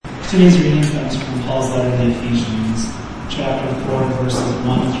Today's reading comes from Paul's letter to the Ephesians, chapter 4, verses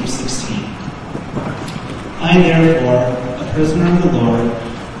 1 through 16. I, therefore, a prisoner of the Lord,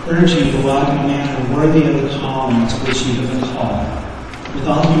 urge you to walk in a manner worthy of the calling to which you have been called, with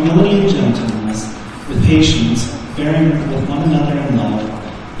all humility and gentleness, with patience, bearing with one another in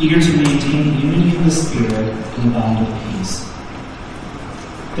love, eager to maintain the unity of the Spirit in the bond of peace.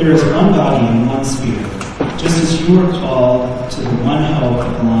 There is one body and one Spirit, just as you were called to the one hope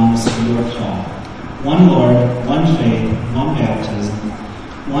that belongs to your call. One Lord, one faith, one baptism,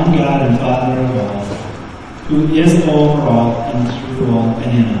 one God and Father of all, who is over all and through all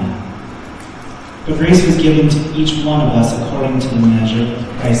and in all. But grace was given to each one of us according to the measure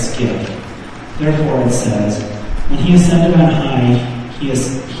of Christ's gift. Therefore it says, when he ascended on high,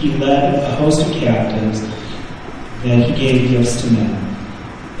 he led a host of captives that he gave gifts to men.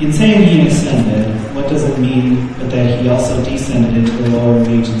 In saying he ascended, what does it mean but that he also descended into the lower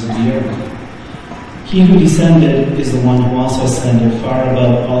regions of the earth? He who descended is the one who also ascended far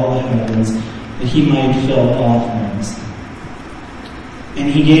above all the heavens, that he might fill all things.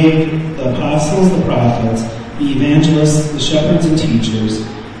 And he gave the apostles, the prophets, the evangelists, the shepherds and teachers,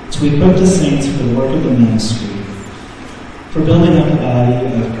 to equip the saints for the work of the ministry, for building up the body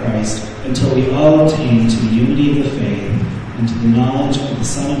of Christ, until we all attain to the unity of the faith, and to the knowledge of the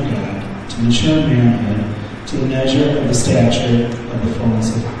Son of God, to mature manhood, to the measure of the stature of the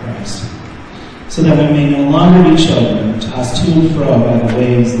fullness of Christ. So that we may no longer be children, tossed to and fro by the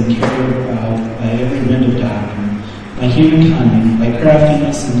waves and carried about by every wind of doctrine, by human cunning, by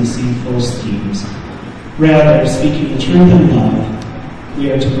craftiness and deceitful schemes. Rather, speaking the truth in love,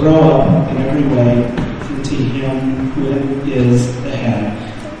 we are to grow up in every way into Him who is the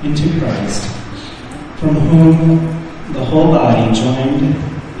head, into Christ, from whom the whole body, joined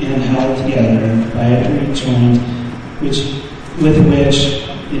and held together by every joint with which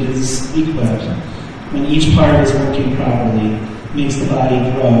it is equipped, when each part is working properly, makes the body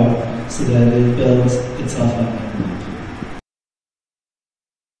grow so that it builds itself up.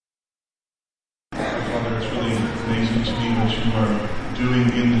 Father, it's really amazing to me what you are doing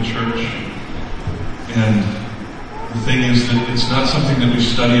in the church. And the thing is that it's not something that we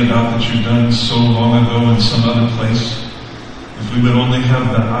study about that you've done so long ago in some other place. If we would only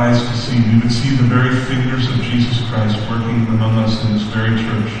have the eyes to see, we would see the very fingers of Jesus Christ working among us in this very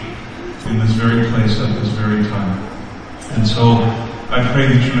church, in this very place at this very time. And so I pray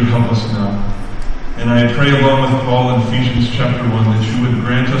that you would help us now. And I pray along with Paul in Ephesians chapter 1 that you would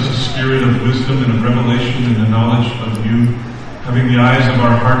grant us a spirit of wisdom and of revelation and the knowledge of you, having the eyes of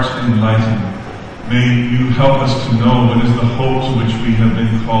our hearts enlightened. May you help us to know what is the hope to which we have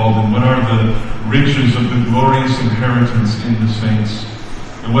been called, and what are the riches of the glorious inheritance in the saints,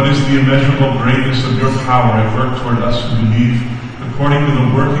 and what is the immeasurable greatness of your power at work toward us who believe, according to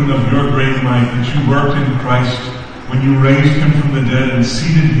the working of your great might that you worked in Christ when you raised him from the dead and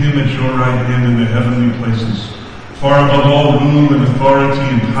seated him at your right hand in the heavenly places, far above all rule and authority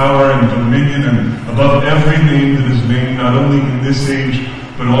and power and dominion, and above every name that is named, not only in this age,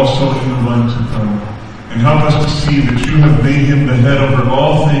 but also in the one to come. And help us to see that you have made him the head over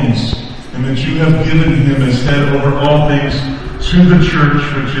all things, and that you have given him as head over all things to the church,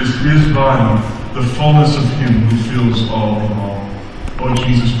 which is his body, the fullness of him who fills all in all. Oh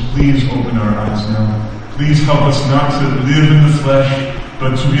Jesus, please open our eyes now. Please help us not to live in the flesh,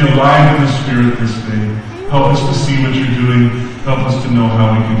 but to be alive in the Spirit this day. Help us to see what you're doing. Help us to know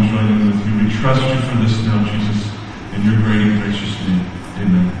how we can join in with you. We trust you for this now, Jesus, in your great and gracious name.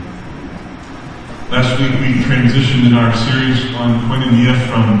 Amen. Last week we transitioned in our series on koinonia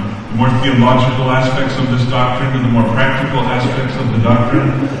from the more theological aspects of this doctrine to the more practical aspects of the doctrine.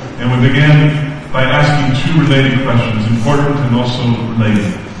 And we began by asking two related questions, important and also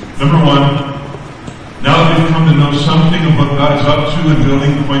related. Number one, now that we've come to know something of what God is up to in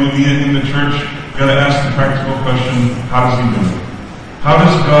building koinonia in the church, we've got to ask the practical question, how does he do it? How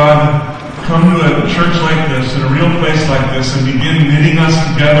does God come to a church like this, in a real place like this, and begin knitting us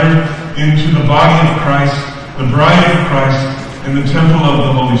together into the body of Christ, the bride of Christ, and the temple of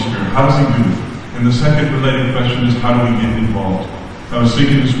the Holy Spirit? How does he do it? And the second related question is, how do we get involved? I was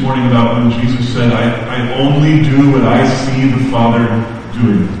thinking this morning about when Jesus said, I only do what I see the Father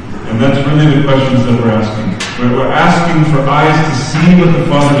doing. And that's really the questions that we're asking. We're asking for eyes to see what the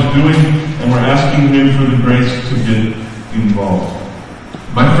Father's doing, and we're asking him for the grace to get involved.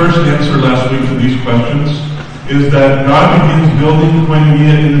 My first answer last week to these questions is that God begins building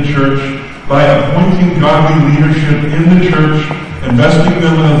koinonia in the church by appointing godly leadership in the church and vesting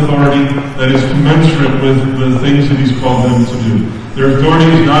them with authority that is commensurate with the things that he's called them to do. Their authority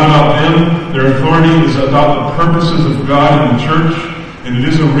is not about them. Their authority is about the purposes of God in the church. And it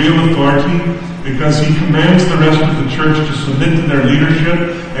is a real authority because he commands the rest of the church to submit to their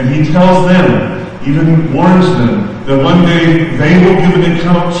leadership, and he tells them, even warns them, that one day they will give an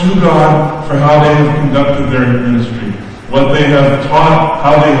account to God for how they have conducted their ministry, what they have taught,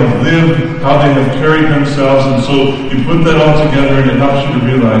 how they have lived, how they have carried themselves. And so you put that all together and it helps you to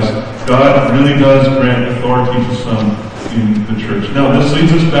realize God really does grant authority to some in the church. Now this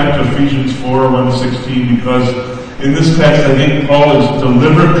leads us back to Ephesians 4:1-16, because in this text I think Paul is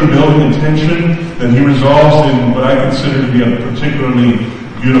deliberately building a tension that he resolves in what I consider to be a particularly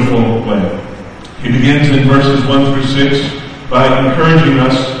beautiful way. He begins in verses 1-6 by encouraging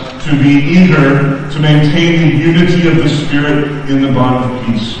us to be eager to maintain the unity of the Spirit in the bond of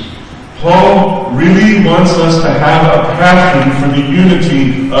peace. Paul really wants us to have a passion for the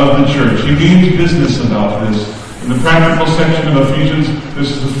unity of the church. He means business about this. In the practical section of Ephesians,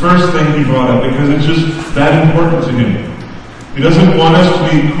 this is the first thing he brought up because it's just that important to him. He doesn't want us to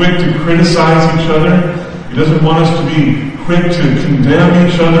be quick to criticize each other. He doesn't want us to be quick to condemn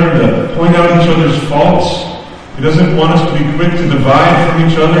each other, to point out each other's faults. He doesn't want us to be quick to divide from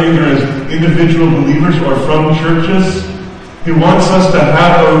each other, either as individual believers or from churches. He wants us to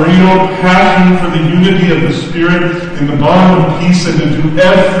have a real passion for the unity of the Spirit in the bond of peace, and to do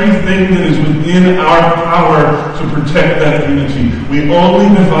everything that is within our power to protect that unity. We only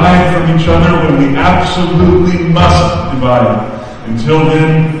divide from each other when we absolutely must divide. Until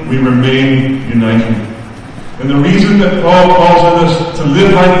then, we remain united. And the reason that Paul calls on us to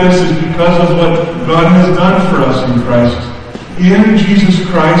live like this is because of what God has done for us in Christ. In Jesus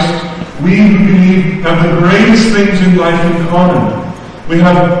Christ, we who believe have the greatest things in life in common. We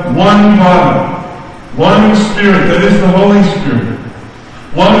have one body, one Spirit, that is the Holy Spirit,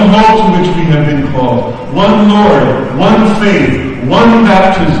 one hope to which we have been called, one Lord, one faith, one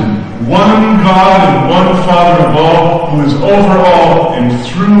baptism, one God and one Father of all, who is over all and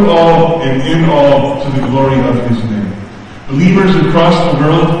through all and in all, to the glory of His name. Believers across the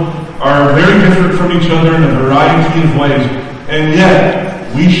world are very different from each other in a variety of ways, and yet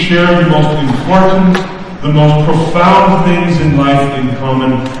we share the most important, the most profound things in life in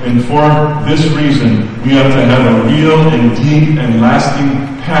common, and for this reason we have to have a real and deep and lasting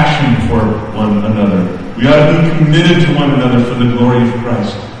passion for one another. We ought to be committed to one another for the glory of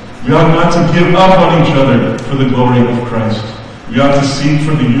Christ. We ought not to give up on each other for the glory of Christ. We ought to seek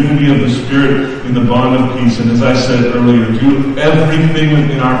for the unity of the Spirit in the bond of peace, and as I said earlier, do everything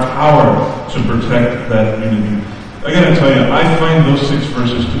within our power to protect that unity. I gotta tell you, I find those 6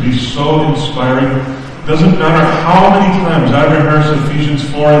 verses to be so inspiring. Doesn't matter how many times I rehearse Ephesians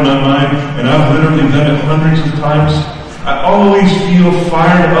 4 in my mind, and I've literally done it hundreds of times, I always feel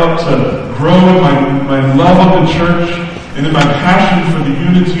fired up to grow in my love of the church and in my passion for the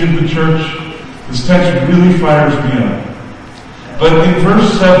unity of the church. This text really fires me up. But in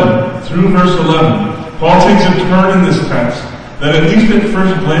verse 7 through verse 11, Paul takes a turn in this text that at least at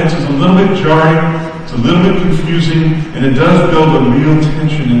first glance is a little bit jarring, it's a little bit confusing, and it does build a real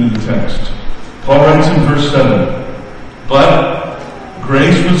tension into the text. Paul writes in verse 7, "But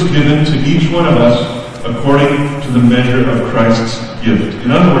grace was given to each one of us according to the measure of Christ's gift."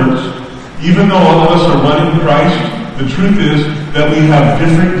 In other words, even though all of us are one in Christ, the truth is that we have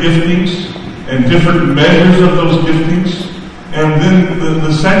different giftings and different measures of those giftings. And then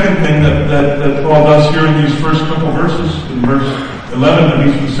the second thing that Paul does here in these first couple verses, in verse 11 to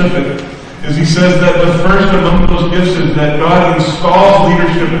be specific, is he says that the first among those gifts is that God installs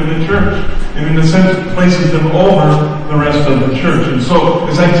leadership in the church, and in a sense places them over the rest of the church. And so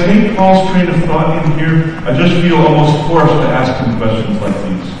as I take Paul's train of thought in here, I just feel almost forced to ask him questions like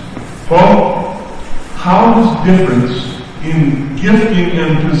these. Paul, how does difference in gifting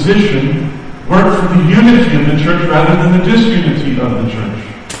and position work for the unity of the church rather than the disunity of the church?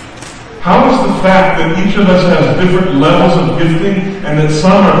 How is the fact that each of us has different levels of gifting and that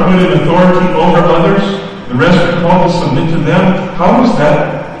some are put in authority over others, the rest are called to submit to them, how does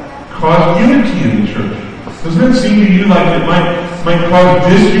that cause unity in the church? Doesn't it seem to you like it might cause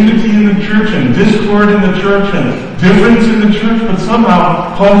disunity in the church and discord in the church and difference in the church? But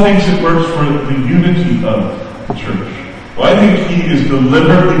somehow Paul thinks it works for the unity of the church. Well, I think he is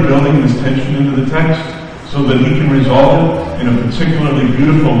deliberately building this tension into the text so that he can resolve it in a particularly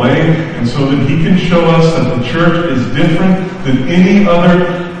beautiful way, and so that he can show us that the church is different than any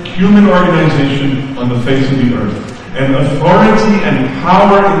other human organization on the face of the earth. And authority and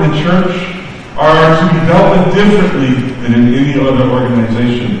power in the church are to be dealt with differently than in any other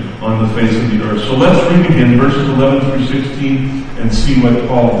organization on the face of the earth. So let's read again verses 11 through 16 and see what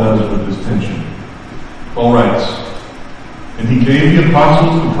Paul does with this tension. Paul writes, "And he gave the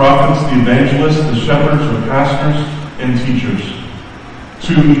apostles, the prophets, the evangelists, the shepherds, or pastors, and teachers,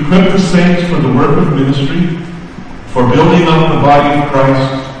 to equip the saints for the work of ministry, for building up the body of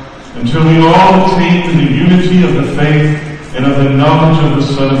Christ, until we all attain to the unity of the faith and of the knowledge of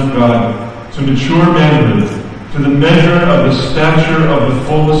the Son of God, to mature manhood, to the measure of the stature of the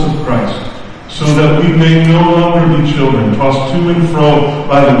fullness of Christ, so that we may no longer be children, tossed to and fro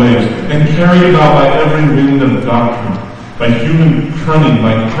by the waves, and carried about by every wind of doctrine, by human cunning,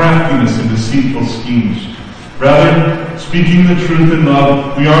 by craftiness and deceitful schemes. Rather, speaking the truth in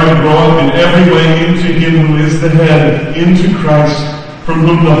love, we are to grow up in every way into Him who is the head, into Christ, from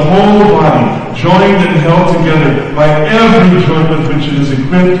whom the whole body, joined and held together by every joint with which it is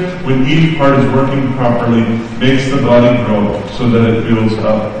equipped, when each part is working properly, makes the body grow so that it builds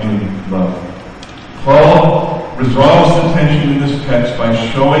up in love. Paul resolves the tension in this text by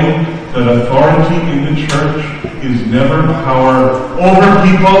showing that authority in the church is never power over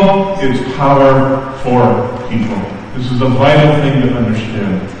people, it's power for people. This is a vital thing to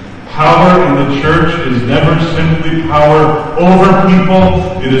understand. Power in the church is never simply power over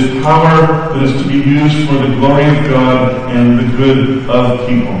people. It is power that is to be used for the glory of God and the good of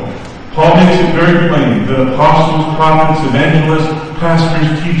people. Paul makes it very plain that apostles, prophets, evangelists, pastors,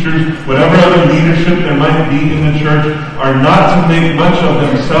 teachers, whatever other leadership there might be in the church, are not to make much of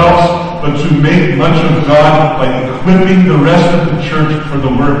themselves, but to make much of God by equipping the rest of the church for the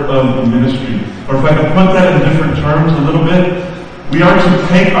work of the ministry. Or if I could put that in different terms a little bit, we are to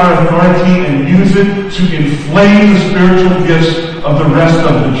take our authority and use it to inflame the spiritual gifts of the rest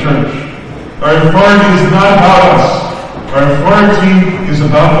of the church. Our authority is not about us. Our authority is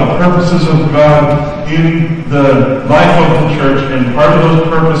about the purposes of God in the life of the church, and part of those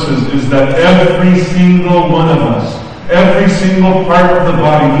purposes is that every single one of us, every single part of the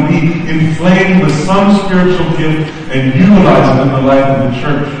body would be inflamed with some spiritual gift and utilized in the life of the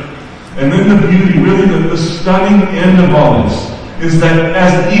church. And then the beauty, really the stunning end of all this, is that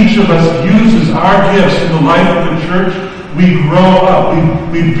as each of us uses our gifts in the life of the church, we grow up,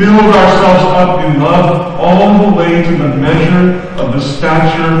 we build ourselves up in love all the way to the measure of the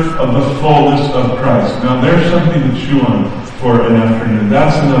stature of the fullness of Christ. Now there's something to chew on for an afternoon.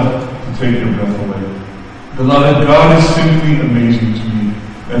 That's enough to take your breath away. Beloved, God is simply amazing to me.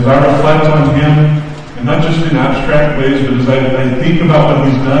 As I reflect on Him, and not just in abstract ways, but as I think about what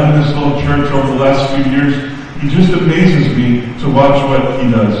He's done in this little church over the last few years, He just amazes me to watch what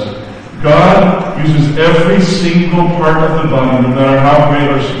He does. God uses every single part of the body, no matter how great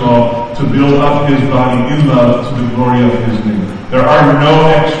or small, to build up His body in love to the glory of His name. There are no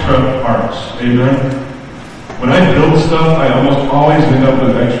extra parts. Amen? When I build stuff, I almost always end up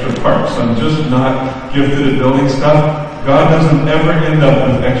with extra parts. I'm just not gifted at building stuff. God doesn't ever end up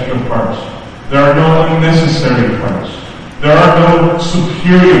with extra parts. There are no unnecessary parts. There are no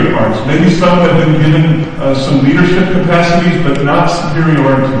superior parts. Maybe some have been given some leadership capacities, but not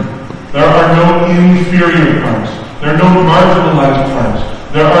superiority. There are no inferior parts. There are no marginalized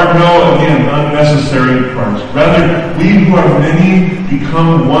parts. There are no, again, unnecessary parts. Rather, we who are many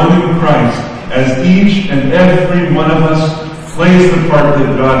become one in Christ, as each and every one of us plays the part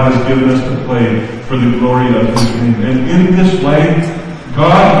that God has given us to play for the glory of His name. And in this way,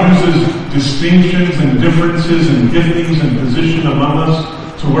 God uses distinctions and differences and giftings and position among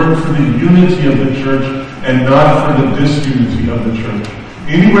us to work for the unity of the church and not for the disunity of the church.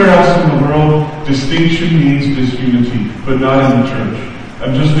 Anywhere else in the world, distinction means disunity, but not in the church.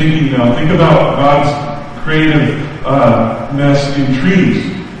 I'm just thinking now, think about God's creativeness in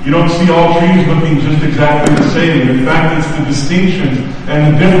trees. You don't see all trees looking just exactly the same. In fact, it's the distinctions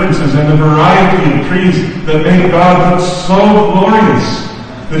and the differences and the variety of trees that make God look so glorious.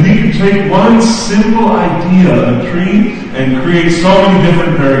 That He can take one simple idea of a tree and create so many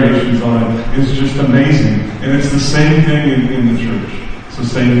different variations on it. It's just amazing. And it's the same thing in the church. It's the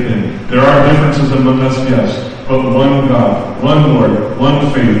same thing. There are differences among us, yes, but one God, one Lord,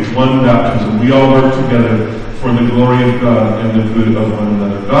 one faith, one baptism. We all work together for the glory of God and the good of one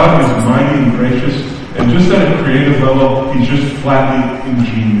another. God is mighty and gracious, and just at a creative level, He's just flatly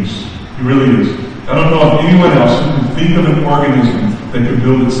ingenious. He really is. I don't know of anyone else who can think of an organism that can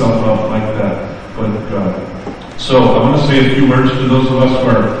build itself up like that, but God. So I want to say a few words to those of us who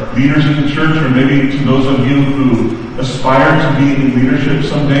are leaders in the church, or maybe to those of you who aspire to be in leadership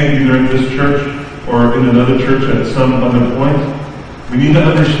someday, either at this church or in another church at some other point. We need to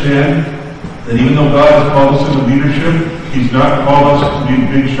understand that even though God has called us into leadership, He's not called us to be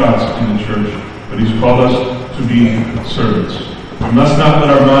big shots in the church, but He's called us to be servants. We must not let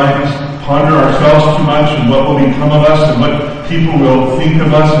our minds ponder ourselves too much and what will become of us and what people will think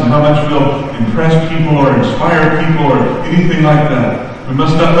of us and how much we'll impress people or inspire people or anything like that. We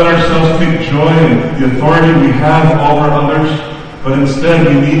must not let ourselves take joy in the authority we have over others, But instead,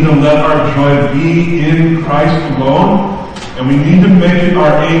 we need to let our joy be in Christ alone, and we need to make it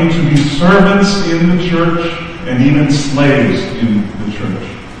our aim to be servants in the church and even slaves in the church.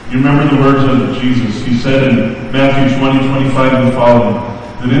 You remember the words of Jesus. He said in Matthew 20:25 and following,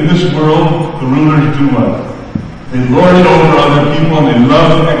 that in this world, the rulers do what? They lord it over other people and they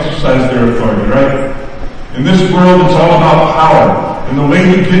love to exercise their authority, right? In this world, it's all about power. And the way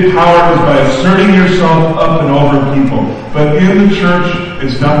you get power is by asserting yourself up and over people. But in the church,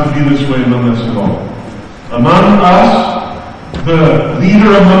 it's not to be this way among us at all. Among us, the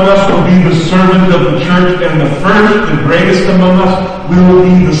leader among us will be the servant of the church, and the first, the greatest among us, will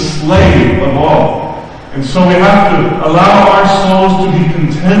be the slave of all. And so we have to allow our souls to be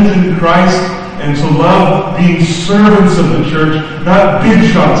content in Christ and to love being servants of the church, not big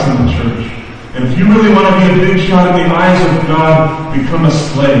shots in the church. And if you really want to be a big shot in the eyes of God, become a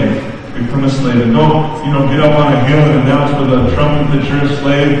slave. Become a slave. And don't, get up on a hill and announce with a trumpet that you're a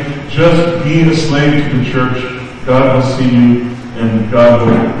slave. Just be a slave to the church. God will see you, and God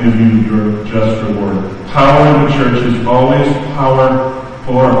will give you your just reward. Power in the church is always power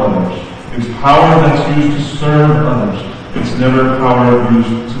for others. It's power that's used to serve others. It's never power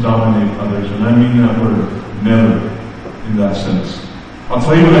used to dominate others. And I mean that word, never, in that sense. I'll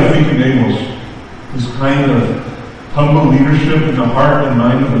tell you what I think enables this kind of humble leadership in the heart and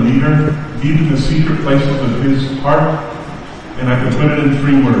mind of a leader, deep in the secret places of his heart. And I can put it in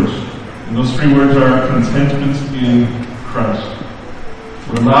 3 words. And those 3 words are contentment in Christ.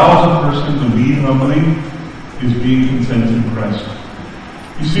 What allows a person to lead humbly is being content in Christ.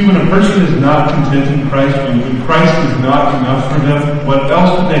 You see, when a person is not content in Christ, when Christ is not enough for them, what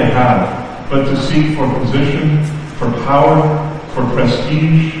else do they have but to seek for position, for power, for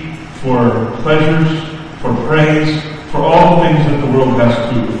prestige, for pleasures, for praise, for all the things that the world has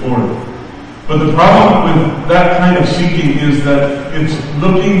to afford? But the problem with that kind of seeking is that it's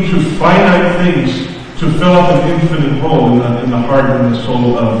looking to finite things to fill up an infinite hole in the heart and the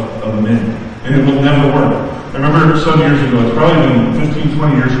soul of a man. And it will never work. I remember some years ago, it's probably been 15,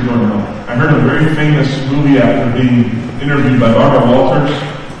 20 years ago now, I heard a very famous movie actor being interviewed by Barbara Walters.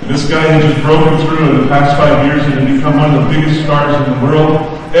 This guy had just broken through in the past 5 years and had become one of the biggest stars in the world.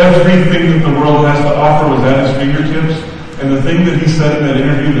 Everything that the world has to offer was at his fingertips. And the thing that he said in that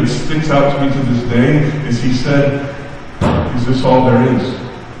interview that sticks out to me to this day is he said, "Is this all there is?"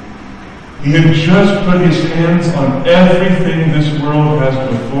 He had just put his hands on everything this world has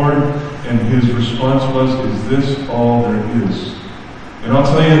to afford, and his response was, "Is this all there is?" And I'll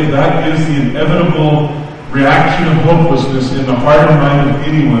tell you, that is the inevitable reaction of hopelessness in the heart and mind of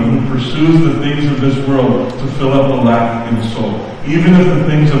anyone who pursues the things of this world to fill up the lack in the soul. Even if the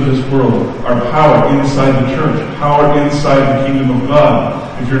things of this world are power inside the church, power inside the kingdom of God.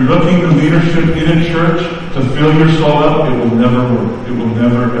 If you're looking to leadership in a church to fill your soul up, it will never work. It will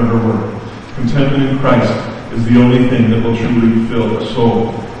never, ever work. Contentment in Christ is the only thing that will truly fill a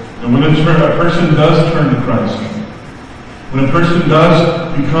soul. And when a person does turn to Christ, when a person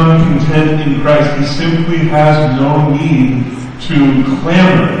does become content in Christ, he simply has no need to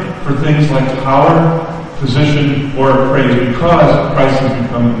clamor for things like power, position, or praise, because Christ has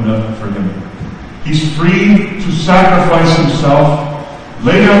become enough for him. He's free to sacrifice himself,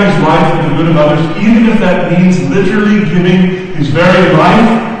 lay down his life for the good of others, even if that means literally giving his very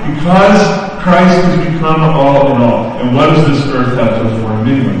life, because Christ has become all in all. And what does this earth have to afford him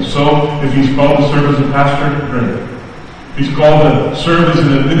anyway? So, if he's called to serve as a pastor, great. If he's called to serve as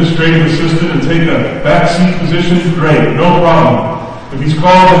an administrative assistant and take a backseat position, great, no problem. If he's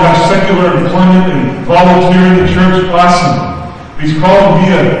called to have secular employment and volunteer in the church, awesome. If he's called to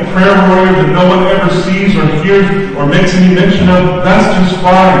be a prayer warrior that no one ever sees or hears or makes any mention of, that's just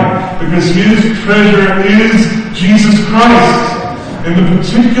fine. Because his treasure is Jesus Christ. And the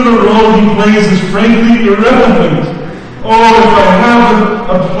particular role he plays is frankly irrelevant. Oh, if I have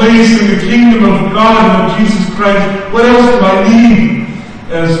a place in the kingdom of God and of Jesus Christ, what else do I need?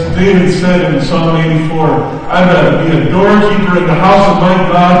 As David said in Psalm 84, I'd rather be a doorkeeper in the house of my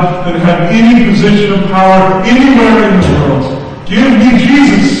God than have any position of power anywhere in the world. Give me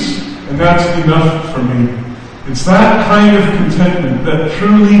Jesus, and that's enough for me. It's that kind of contentment that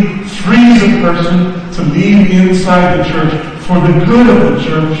truly frees a person to lead inside the church for the good of the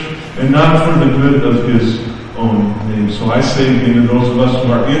church and not for the good of his own name. So I say again to those of us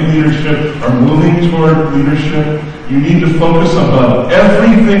who are in leadership, are moving toward leadership, you need to focus above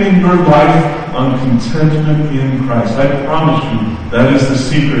everything in your life on contentment in Christ. I promise you, that is the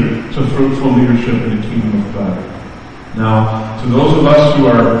secret to fruitful leadership in the kingdom of God. Now, to those of us who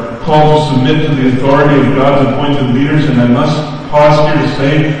are called to submit to the authority of God's appointed leaders, and I must pause here to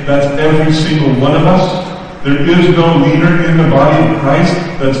say that's every single one of us. There is no leader in the body of Christ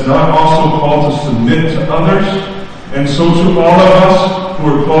that's not also called to submit to others. And so to all of us who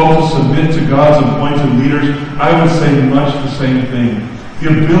are called to submit to God's appointed leaders, I would say much the same thing. The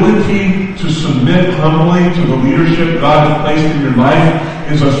ability to submit humbly to the leadership God has placed in your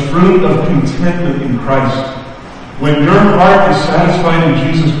life is a fruit of contentment in Christ. When your heart is satisfied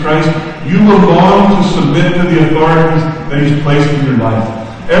in Jesus Christ, you will long to submit to the authorities that He's placed in your life.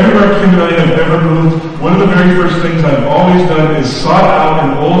 Everywhere Kim and I have ever moved, one of the very first things I've always done is sought out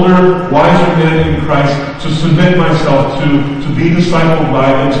an older, wiser man in Christ to submit myself to be discipled by,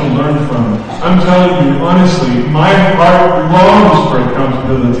 and to learn from. I'm telling you, honestly, my heart longs for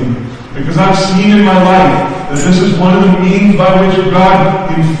accountability, because I've seen in my life that this is one of the means by which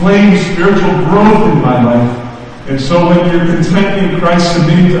God inflames spiritual growth in my life. And so when you're content in Christ,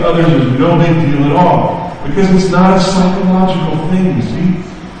 submitting to others is no big deal at all, because it's not a psychological thing, you see?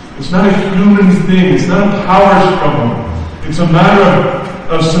 It's not a human thing. It's not a power struggle. It's a matter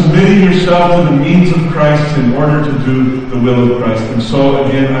of submitting yourself to the means of Christ in order to do the will of Christ. And so,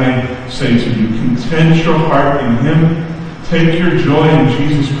 again, I say to you, content your heart in Him. Take your joy in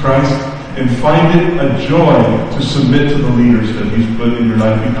Jesus Christ, and find it a joy to submit to the leaders that He's put in your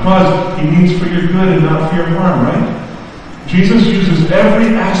life, because He means for your good and not for your harm, right? Jesus uses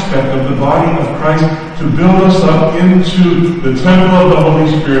every aspect of the body of Christ to build us up into the temple of the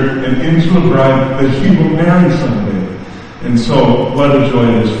Holy Spirit and into a bride that He will marry someday. And so, what a joy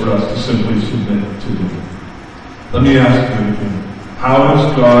it is for us to simply submit to Him. Let me ask you again. How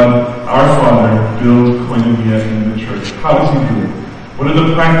does God, our Father, build koinonia in the church? How does He do it? What are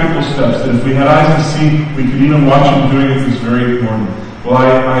the practical steps that if we had eyes to see, we could even watch Him doing it this very morning? Well,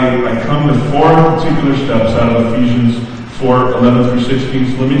 I come to 4 particular steps out of Ephesians 4:11 through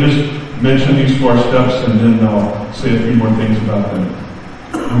 16. So let me just mention these 4 steps, and then I'll say a few more things about them.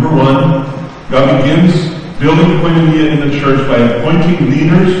 Number 1, God begins building koinonia in the church by appointing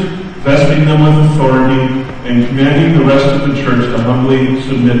leaders, vesting them with authority, and commanding the rest of the church to humbly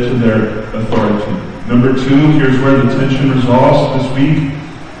submit to their authority. Number 2, here's where the tension resolves this week.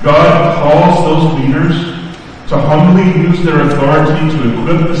 God calls those leaders to humbly use their authority to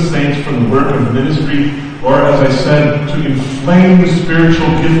equip the saints for the work of ministry, or, as I said, to inflame the spiritual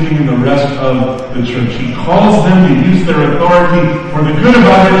gifting in the rest of the church. He calls them to use their authority for the good of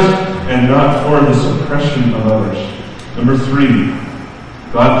others and not for the suppression of others. Number 3,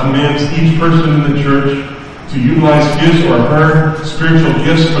 God commands each person in the church to utilize his or her spiritual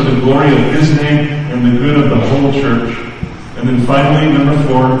gifts for the glory of His name and the good of the whole church. And then finally, number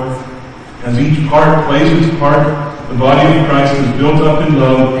 4, as each part plays its part, the body of Christ is built up in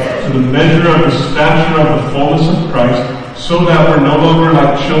love to the measure of the stature of the fullness of Christ, so that we're no longer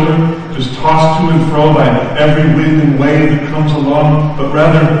like children, just tossed to and fro by every wind and wave that comes along, but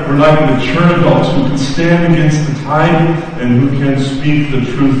rather we're like mature adults who can stand against the tide and who can speak the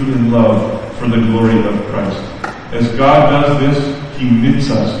truth in love for the glory of Christ. As God does this, He knits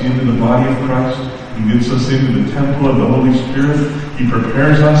us into the body of Christ. He knits us into the temple of the Holy Spirit. He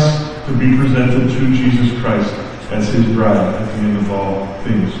prepares us to be presented to Jesus Christ as His bride at the end of all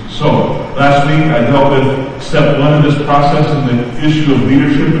things. So, last week I dealt with step 1 of this process and the issue of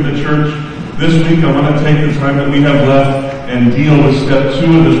leadership in the church. This week I want to take the time that we have left and deal with step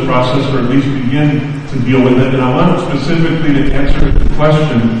 2 of this process, or at least begin to deal with it. And I want specifically to answer the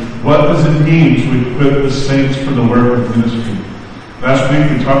question, what does it mean to equip the saints for the work of ministry? Last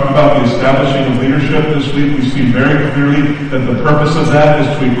week we talked about the establishing of leadership. This week we see very clearly that the purpose of that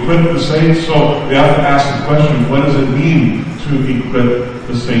is to equip the saints. So we have to ask the question, what does it mean to equip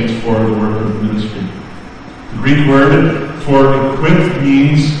the saints for the work of ministry? The Greek word for equip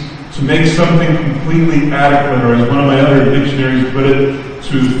means to make something completely adequate, or as one of my other dictionaries put it,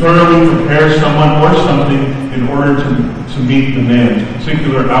 to thoroughly prepare someone or something in order to meet demands,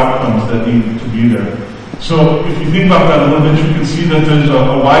 particular outcomes that need to be there. So if you think about that a little bit, you can see that there's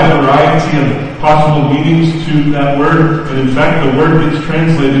a wide variety of possible meanings to that word. And in fact, the word gets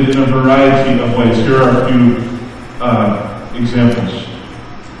translated in a variety of ways. Here are a few examples.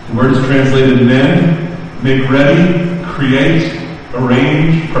 The word is translated mend, make ready, create,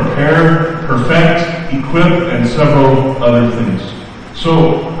 arrange, prepare, perfect, equip, and several other things.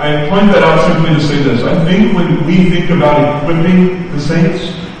 So I point that out simply to say this. I think when we think about equipping the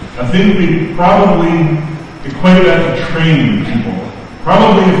saints, I think we probably equate that to training people.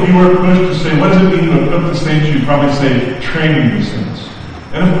 Probably if you were pushed to say, what does it mean to equip the saints, you'd probably say training the saints.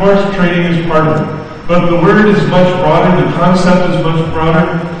 And of course, training is part of it. But the word is much broader, the concept is much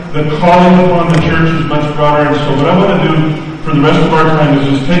broader, the calling upon the church is much broader. And so what I want to do for the rest of our time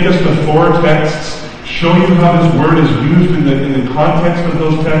is just take us to 4 texts, show you how this word is used in the context of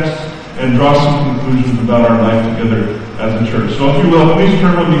those texts, and draw some conclusions about our life together as a church. So if you will, please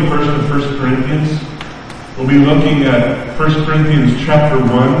turn with me first to 1 Corinthians. We'll be looking at 1 Corinthians chapter 1,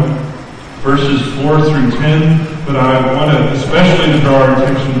 verses 4 through 10, but I want to especially draw our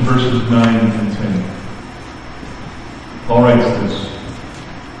attention to verses 9 and 10. Paul writes this: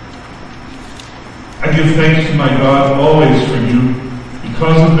 I give thanks to my God always for you,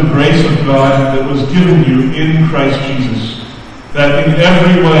 because of the grace of God that was given you in Christ Jesus, that in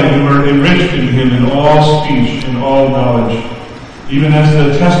every way you were enriched in him in all speech and all knowledge, even as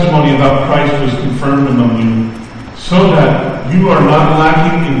the testimony about Christ was confirmed among you, so that you are not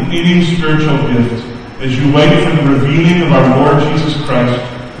lacking in any spiritual gift, as you wait for the revealing of our Lord Jesus Christ,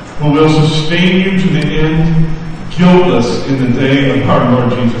 who will sustain you to the end, guiltless in the day of our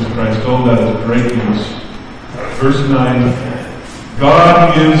Lord Jesus Christ. Oh, that is great news. Verse 9,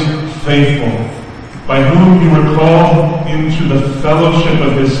 God is faithful, by whom you were called into the fellowship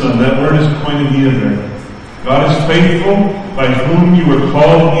of his Son. That word is koinonia there. God is faithful, by whom you were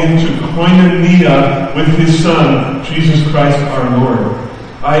called into koinonia with his Son, Jesus Christ our Lord.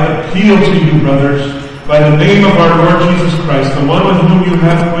 I appeal to you, brothers, by the name of our Lord Jesus Christ, the one with whom you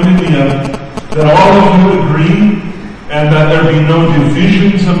have koinonia, that all of you agree, and that there be no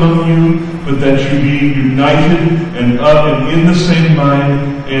divisions among you, but that you be united and in the same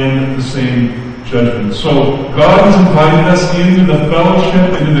mind and the same judgment. So God has invited us into the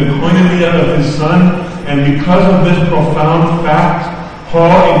fellowship, into the koinonia of his Son, and because of this profound fact,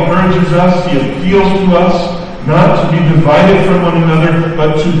 Paul encourages us, he appeals to us, not to be divided from one another,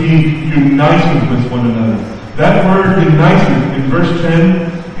 but to be united with one another. That word united in verse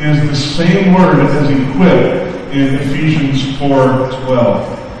 10 is the same word as equipped in Ephesians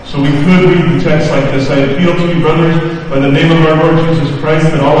 4:12. So we could read the text like this: I appeal to you, brothers, by the name of our Lord Jesus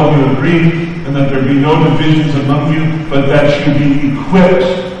Christ, that all of you agree, and that there be no divisions among you, but that you be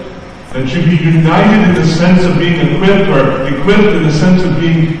equipped. That you be united in the sense of being equipped, or equipped in the sense of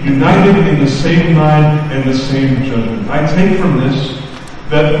being united in the same mind and the same judgment. I take from this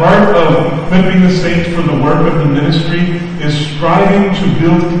that part of equipping the saints for the work of the ministry is striving to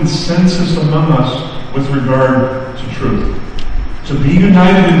build consensus among us with regard to truth. To be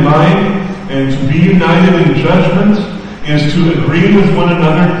united in mind and to be united in judgment is to agree with one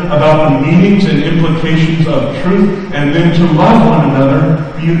another about the meanings and implications of truth, and then to love one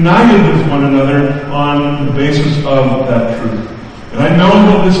another, be united with one another on the basis of that truth. And I know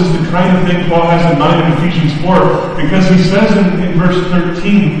that this is the kind of thing Paul has in mind in Ephesians 4, because he says in verse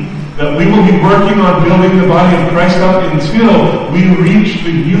 13 that we will be working on building the body of Christ up until we reach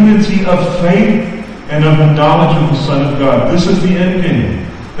the unity of faith and of the knowledge of the Son of God. This is the end game.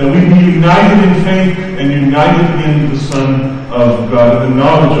 That we be united in faith and united in the Son of God, and the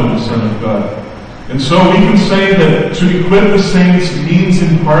knowledge of the Son of God. And so we can say that to equip the saints means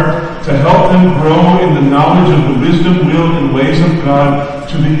in part to help them grow in the knowledge of the wisdom, will, and ways of God,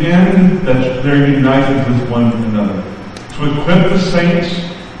 to the end that they're united with one another. To equip the saints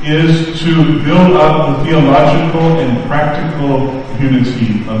is to build up the theological and practical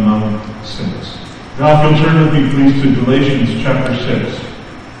unity among saints. Now, if you'll turn with me, please, to Galatians chapter 6.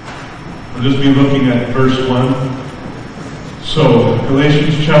 We'll just be looking at verse 1. So,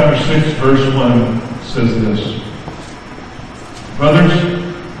 Galatians chapter 6, verse 1 says this: Brothers,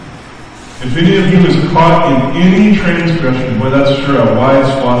 if any of you is caught in any transgression, boy, that's sure a wide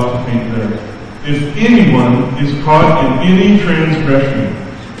swath to paint there. If anyone is caught in any transgression,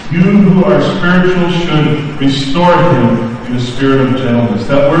 you who are spiritual should restore him in a spirit of gentleness.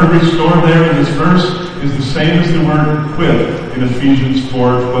 That word restore there in this verse is the same as the word equip in Ephesians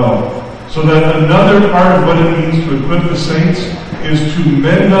 4:12. So that another part of what it means to equip the saints is to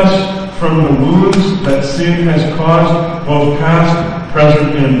mend us from the wounds that sin has caused, both past,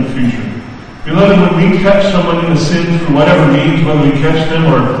 present, and future. Beloved, when we catch someone in a sin through whatever means, whether we catch them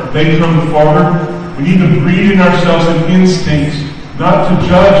or they come forward, we need to breed in ourselves an instinct not to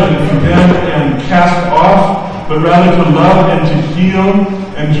judge and condemn and cast off, but rather to love and to heal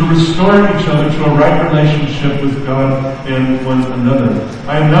and to restore each other to a right relationship with God and one another.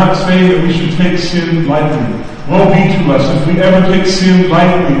 I am not saying that we should take sin lightly. Woe be to us if we ever take sin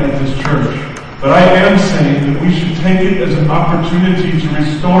lightly at this church. But I am saying that we should take it as an opportunity to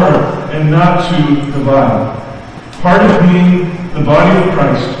restore and not to divide. Part of being the body of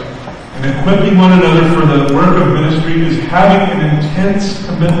Christ and equipping one another for the work of ministry is having an intense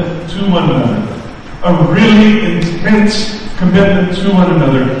commitment to one another. A really intense commitment to one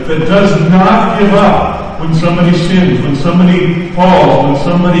another that does not give up when somebody sins, when somebody falls, when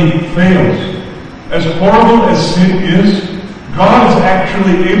somebody fails. As horrible as sin is, God is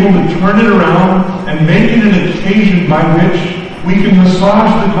actually able to turn it around and make it an occasion by which we can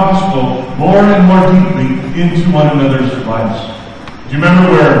massage the gospel more and more deeply into one another's lives. Do you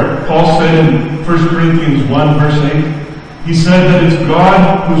remember where Paul said in 1 Corinthians 1 verse 8? He said that it's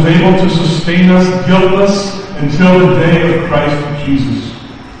God who's able to sustain us guiltless until the day of Christ Jesus.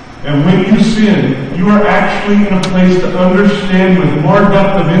 And when you sin, you are actually in a place to understand with more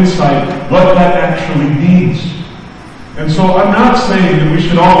depth of insight what that actually means. And so I'm not saying that we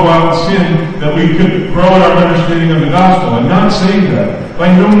should all go out and sin, that we could grow in our understanding of the gospel. I'm not saying that.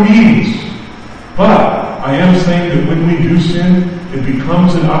 By no means. But I am saying that when we do sin, it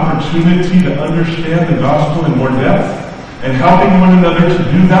becomes an opportunity to understand the gospel in more depth. And helping one another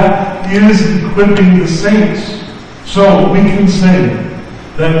to do that is equipping the saints. So we can say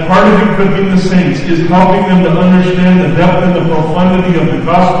that part of equipping the saints is helping them to understand the depth and the profundity of the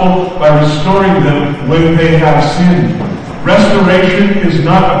gospel by restoring them when they have sinned. Restoration is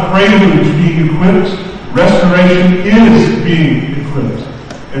not a prelude to being equipped. Restoration is being equipped.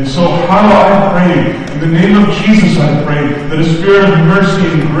 And so how I pray, in the name of Jesus I pray, that a spirit of mercy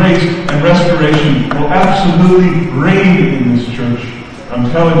and grace and restoration will absolutely reign in this church. I'm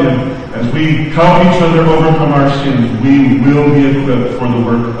telling you, as we help each other overcome our sins, we will be equipped for the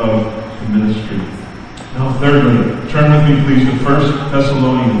work of the ministry. Now, thirdly, turn with me please to 1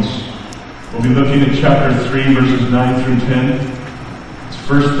 Thessalonians. We'll be looking at chapter 3, verses 9 through 10. It's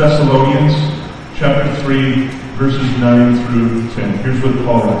 1 Thessalonians, chapter 3, verses 9 through 10. Here's what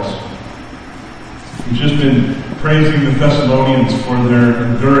Paul writes. He's just been praising the Thessalonians for their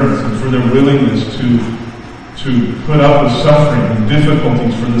endurance and for their willingness to put up with suffering and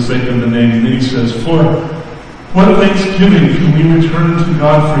difficulties for the sake of the name. And then he says, "For what thanksgiving can we return to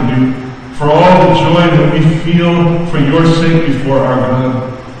God for you, for all the joy that we feel for your sake before our God,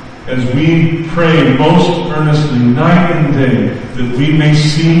 as we pray most earnestly night and day that we may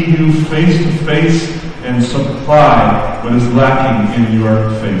see you face to face and supply what is lacking in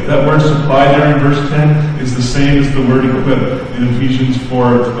your faith." That word supply there in verse 10 is the same as the word equip in Ephesians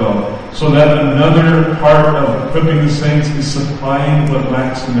 4:12. So that another part of equipping the saints is supplying what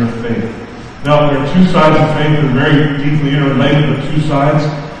lacks in their faith. Now, there are two sides of faith that are very deeply interrelated, but two sides,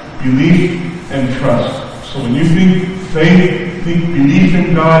 belief and trust. So when you think faith, think belief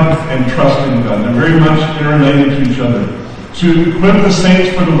in God and trust in God. They're very much interrelated to each other. To equip the saints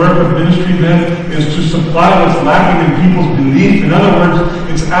for the work of ministry, then, is to supply what's lacking in people's belief. In other words,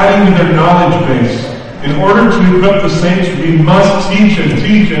 it's adding to their knowledge base. In order to equip the saints, we must teach and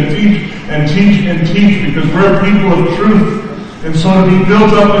teach and teach and teach and teach, because we're a people of truth. And so to be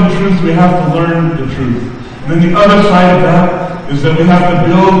built up in truth, we have to learn the truth. And then the other side of that is that we have to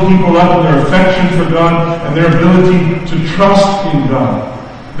build people up in their affection for God and their ability to trust in God.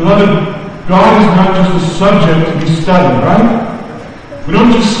 Beloved, God is not just a subject to be studied, right? We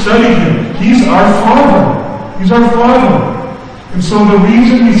don't just study Him. He's our Father. He's our Father. And so the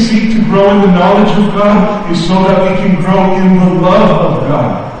reason we seek to grow in the knowledge of God is so that we can grow in the love of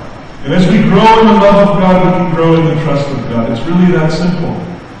God. And as we grow in the love of God, we can grow in the trust of God. It's really that simple.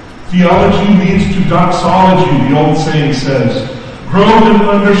 Theology leads to doxology, the old saying says. Growth in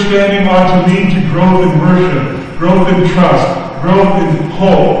understanding ought to lead to growth in worship, growth in trust, growth in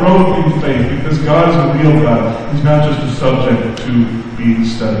hope, growth in faith, because God is a real God. He's not just a subject to be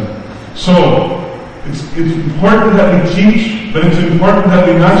studied. So, it's important that we teach, but it's important that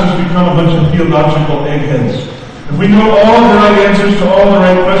we not just become a bunch of theological eggheads. If we know all the right answers to all the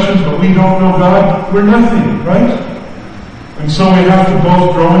right questions, but we don't know God, we're nothing, right? And so we have to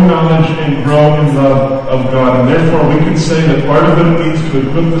both grow in knowledge and grow in love of God. And therefore we can say that part of what it means to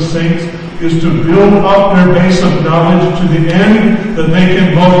equip the saints is to build up their base of knowledge to the end that they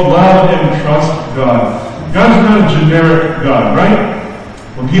can both love and trust God. God's not a generic God, right?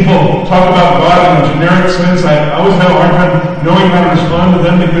 When people talk about God in a generic sense, I always have a hard time knowing how to respond to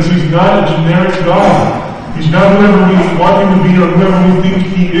them, because He's not a generic God. He's not whoever we want Him to be or whoever we think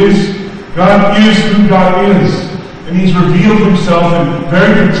He is. God is who God is. And He's revealed Himself in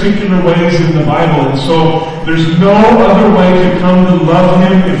very particular ways in the Bible. And so there's no other way to come to love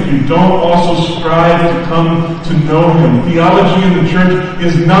Him if you don't also strive to come to know Him. Theology in the church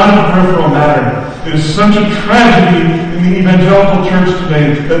is not a peripheral matter. It is such a tragedy in the evangelical church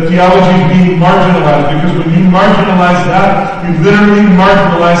today that theology is being marginalized, because when you marginalize that, you literally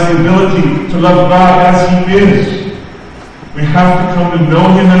marginalize the ability to love God as He is. We have to come to know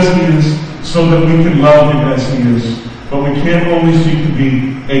Him as He is so that we can love Him as He is. But we can't only seek to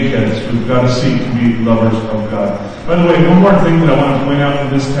be eggheads. We've got to seek to be lovers of God. By the way, one more thing that I want to point out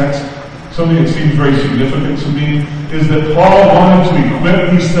in this text, something that seems very significant to me, is that Paul wanted to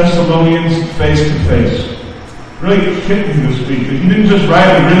equip these Thessalonians face to face. really hit me this week. That he didn't just write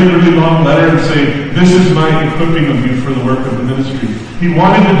a really, really long letter and say, this is my equipping of you for the work of the ministry. He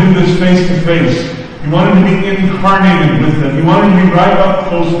wanted to do this face to face. He wanted to be incarnated with them. He wanted to be right up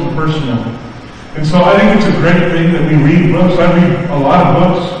close and personal. And so I think it's a great thing that we read books. I read a lot of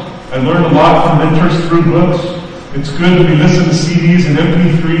books. I learn a lot from mentors through books. It's good that we listen to CDs and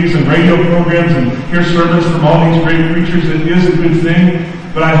MP3s and radio programs and hear sermons from all these great preachers. It is a good thing.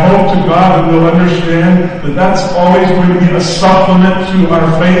 But I hope to God that we'll understand that that's always going to be a supplement to our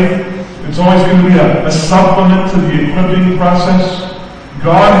faith. It's always going to be a supplement to the equipping process.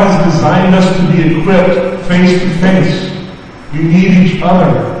 God has designed us to be equipped face to face. We need each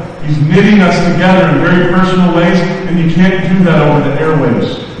other. He's knitting us together in very personal ways, and you can't do that over the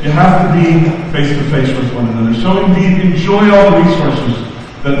airwaves. You have to be face to face with one another. So indeed, enjoy all the resources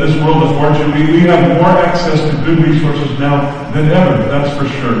that this world affords you. We have more access to good resources now than ever, that's for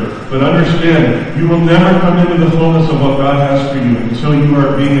sure. But understand, you will never come into the fullness of what God has for you until you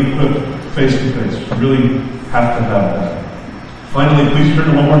are being equipped face to face. You really have to have that. Finally, please turn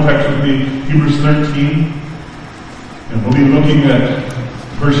to one more text with me, Hebrews 13. And we'll be looking at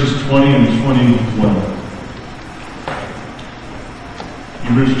verses 20 and 21.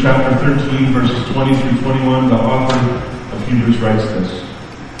 Hebrews chapter 13, verses 20 through 21, the author of Hebrews writes this.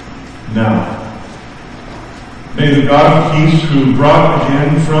 Now, may the God of peace, who brought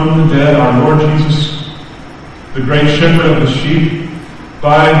again from the dead our Lord Jesus, the great shepherd of the sheep,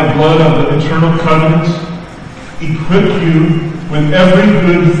 by the blood of the eternal covenant, equip you with every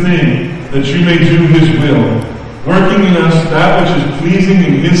good thing, that you may do his will, working in us that which is pleasing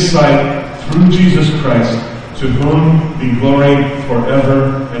in his sight, through Jesus Christ, to whom be glory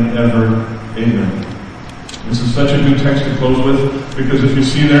forever and ever. Amen. This is such a good text to close with, because if you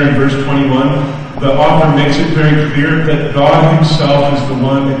see there in verse 21, the author makes it very clear that God himself is the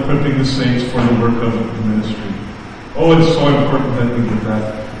one equipping the saints for the work of the ministry. Oh, it's so important that we get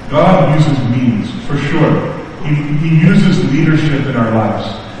that. God uses means, for sure. He uses leadership in our lives.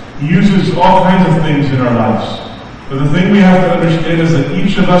 He uses all kinds of things in our lives. But the thing we have to understand is that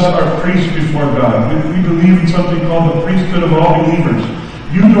each of us are priests before God. We believe in something called the priesthood of all believers.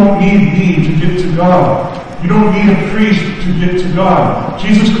 You don't need me to get to God. You don't need a priest to get to God.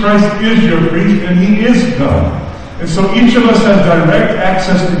 Jesus Christ is your priest, and he is God. And so each of us has direct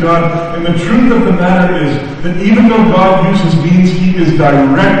access to God, and the truth of the matter is that even though God uses means, he is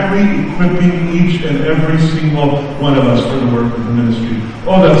directly equipping each and every single one of us for the work of the ministry.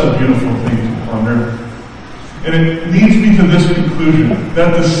 Oh, that's a beautiful thing to ponder. And it leads me to this conclusion,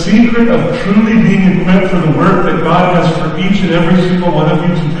 that the secret of truly being equipped for the work that God has for each and every single one of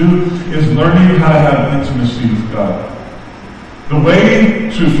you to do is learning how to have intimacy with God. The way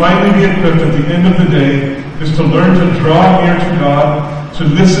to finally be equipped at the end of the day is to learn to draw near to God, to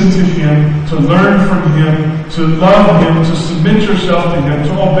listen to him, to learn from him, to love him, to submit yourself to him,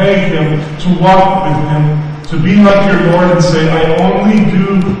 to obey him, to walk with him, to be like your Lord and say, I only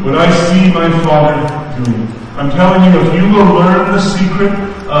do what I see my Father doing. I'm telling you, if you will learn the secret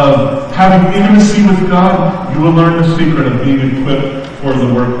of having intimacy with God, you will learn the secret of being equipped for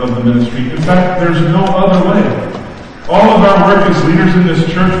the work of the ministry. In fact, there's no other way. All of our work as leaders in this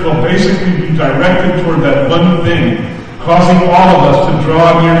church will basically be directed toward that one thing, causing all of us to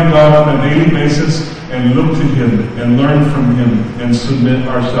draw near to God on a daily basis and look to him and learn from him and submit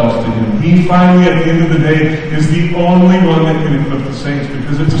ourselves to him. He finally, at the end of the day, is the only one that can equip the saints,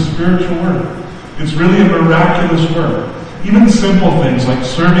 because it's a spiritual work. It's really a miraculous work. Even simple things like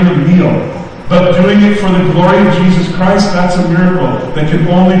serving a meal, but doing it for the glory of Jesus Christ, that's a miracle that can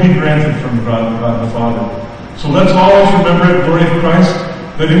only be granted from God the Father. So let's always remember at Glory of Christ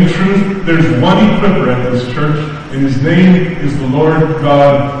that in truth there's one equipper at this church, and his name is the Lord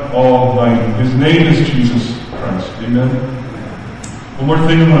God Almighty. His name is Jesus Christ. Amen? One more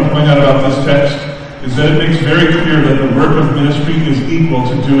thing I want to point out about this text is that it makes very clear that the work of ministry is equal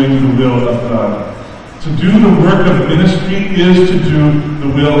to doing the will of God. To do the work of ministry is to do the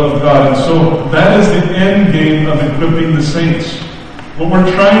will of God. And so that is the end game of equipping the saints. What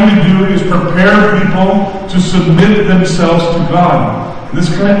we're trying to do is prepare people to submit themselves to God. And this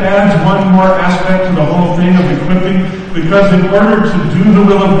kind of adds one more aspect to the whole thing of equipping, because in order to do the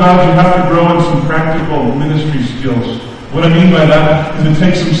will of God, you have to grow in some practical ministry skills. What I mean by that is it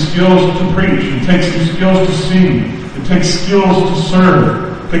takes some skills to preach. It takes some skills to sing. It takes skills to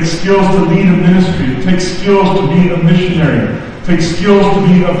serve. It takes skills to lead a ministry. It takes skills to be a missionary. It takes skills to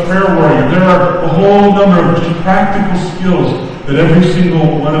be a prayer warrior. There are a whole number of just practical skills that every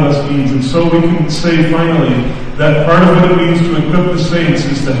single one of us needs. And so we can say finally that part of what it means to equip the saints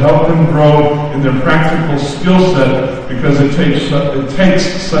is to help them grow in their practical skill set, because it takes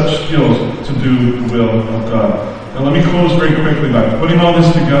such skills to do the will of God. Now let me close very quickly by putting all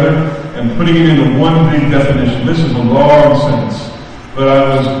this together and putting it into one big definition. This is a long sentence, but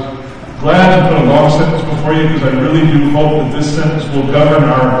I was glad to put a long sentence before you because I really do hope that this sentence will govern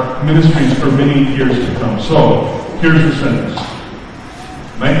our ministries for many years to come. So, here's the sentence.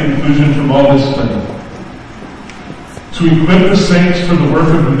 My conclusion from all this study. To equip the saints for the work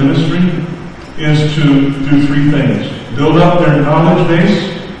of the ministry is to do three things. Build up their knowledge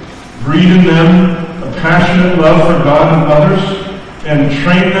base, breed in them a passionate love for God and others, and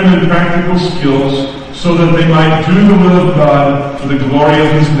train them in practical skills so that they might do the will of God for the glory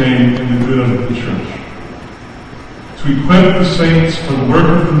of His name and the good of the church. To equip the saints for the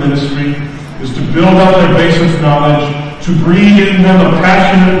work of the ministry is to build up their base of knowledge, to breed in them a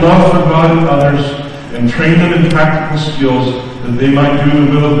passionate love for God and others, and train them in practical skills that they might do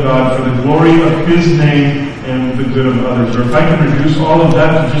the will of God for the glory of His name and the good of others. Or if I can reduce all of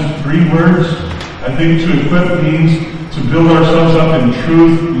that to just three words, I think to equip means to build ourselves up in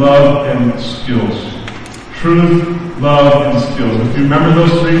truth, love, and skills. Truth, love, and skills. If you remember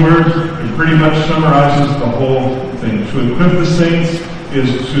those three words, it pretty much summarizes the whole thing. To equip the saints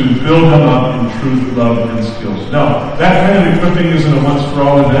is to build them up in truth, love, and skills. Now, that kind of equipping isn't a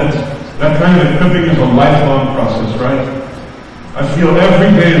once-for-all event. That kind of equipping is a lifelong process, right? I feel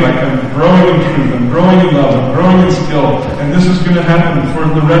every day like I'm growing in truth, I'm growing in love, I'm growing in skill, and this is going to happen for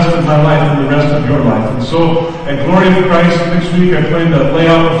the rest of my life and the rest of your life. And so, at Glory of Christ, next week I plan to lay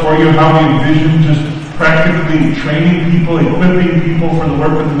out before you how we envision just practically training people, equipping people for the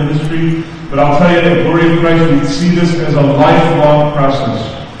work of the ministry. But I'll tell you, at Glory of Christ, we see this as a lifelong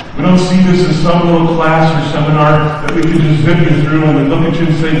process. We don't see this as some little class or seminar that we can just zip you through and then look at you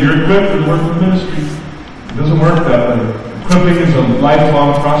and say, you're equipped for the work of the ministry. It doesn't work that way. Equipping is a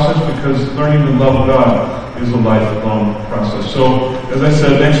lifelong process because learning to love God is a lifelong process. So, as I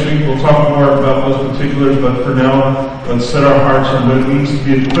said, next week we'll talk more about those particulars, but for now, let's set our hearts on what it means to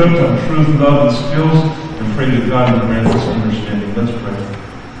be equipped on truth, love, and skills, and pray that God will grant us understanding. Let's pray.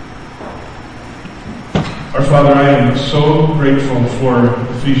 Our Father, I am so grateful for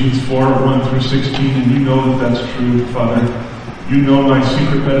Ephesians 4, 1 through 16, and you know that that's true, Father. You know my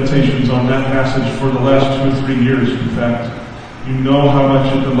secret meditations on that passage for the last 2 or 3 years, in fact. You know how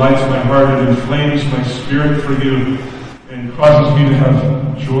much it delights my heart and inflames my spirit for you and causes me to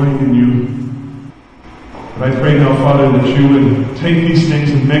have joy in you. But I pray now, Father, that you would take these things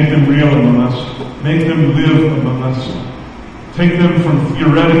and make them real among us. Make them live among us. Take them from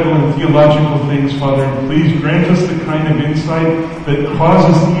theoretical and theological things, Father, and please grant us the kind of insight that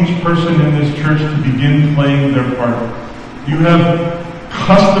causes each person in this church to begin playing their part. You have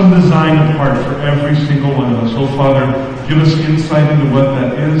custom designed a part for every single one of us. So, Father, give us insight into what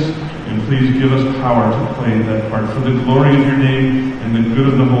that is, and please give us power to play that part. For the glory of your name and the good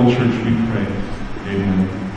of the whole church, we pray.